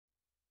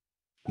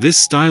This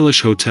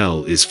stylish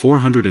hotel is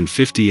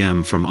 450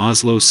 m from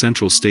Oslo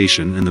Central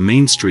Station and the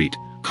main street,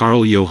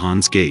 Karl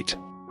Johans Gate.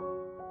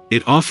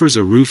 It offers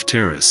a roof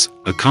terrace,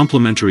 a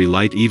complimentary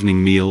light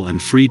evening meal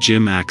and free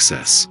gym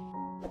access.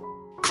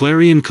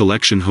 Clarion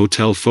Collection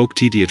Hotel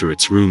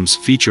Folketeateret's rooms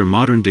feature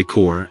modern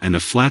decor and a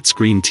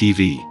flat-screen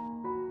TV.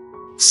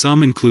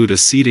 Some include a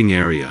seating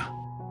area.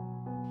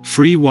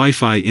 Free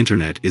Wi-Fi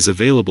internet is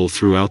available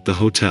throughout the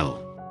hotel.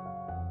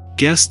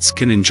 Guests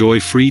can enjoy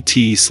free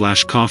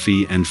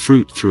tea/coffee and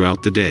fruit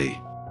throughout the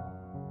day.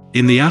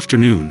 In the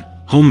afternoon,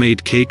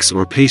 homemade cakes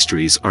or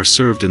pastries are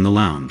served in the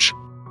lounge.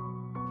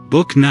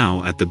 Book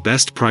now at the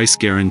best price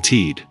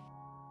guaranteed.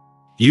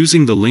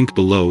 Using the link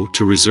below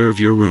to reserve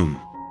your room.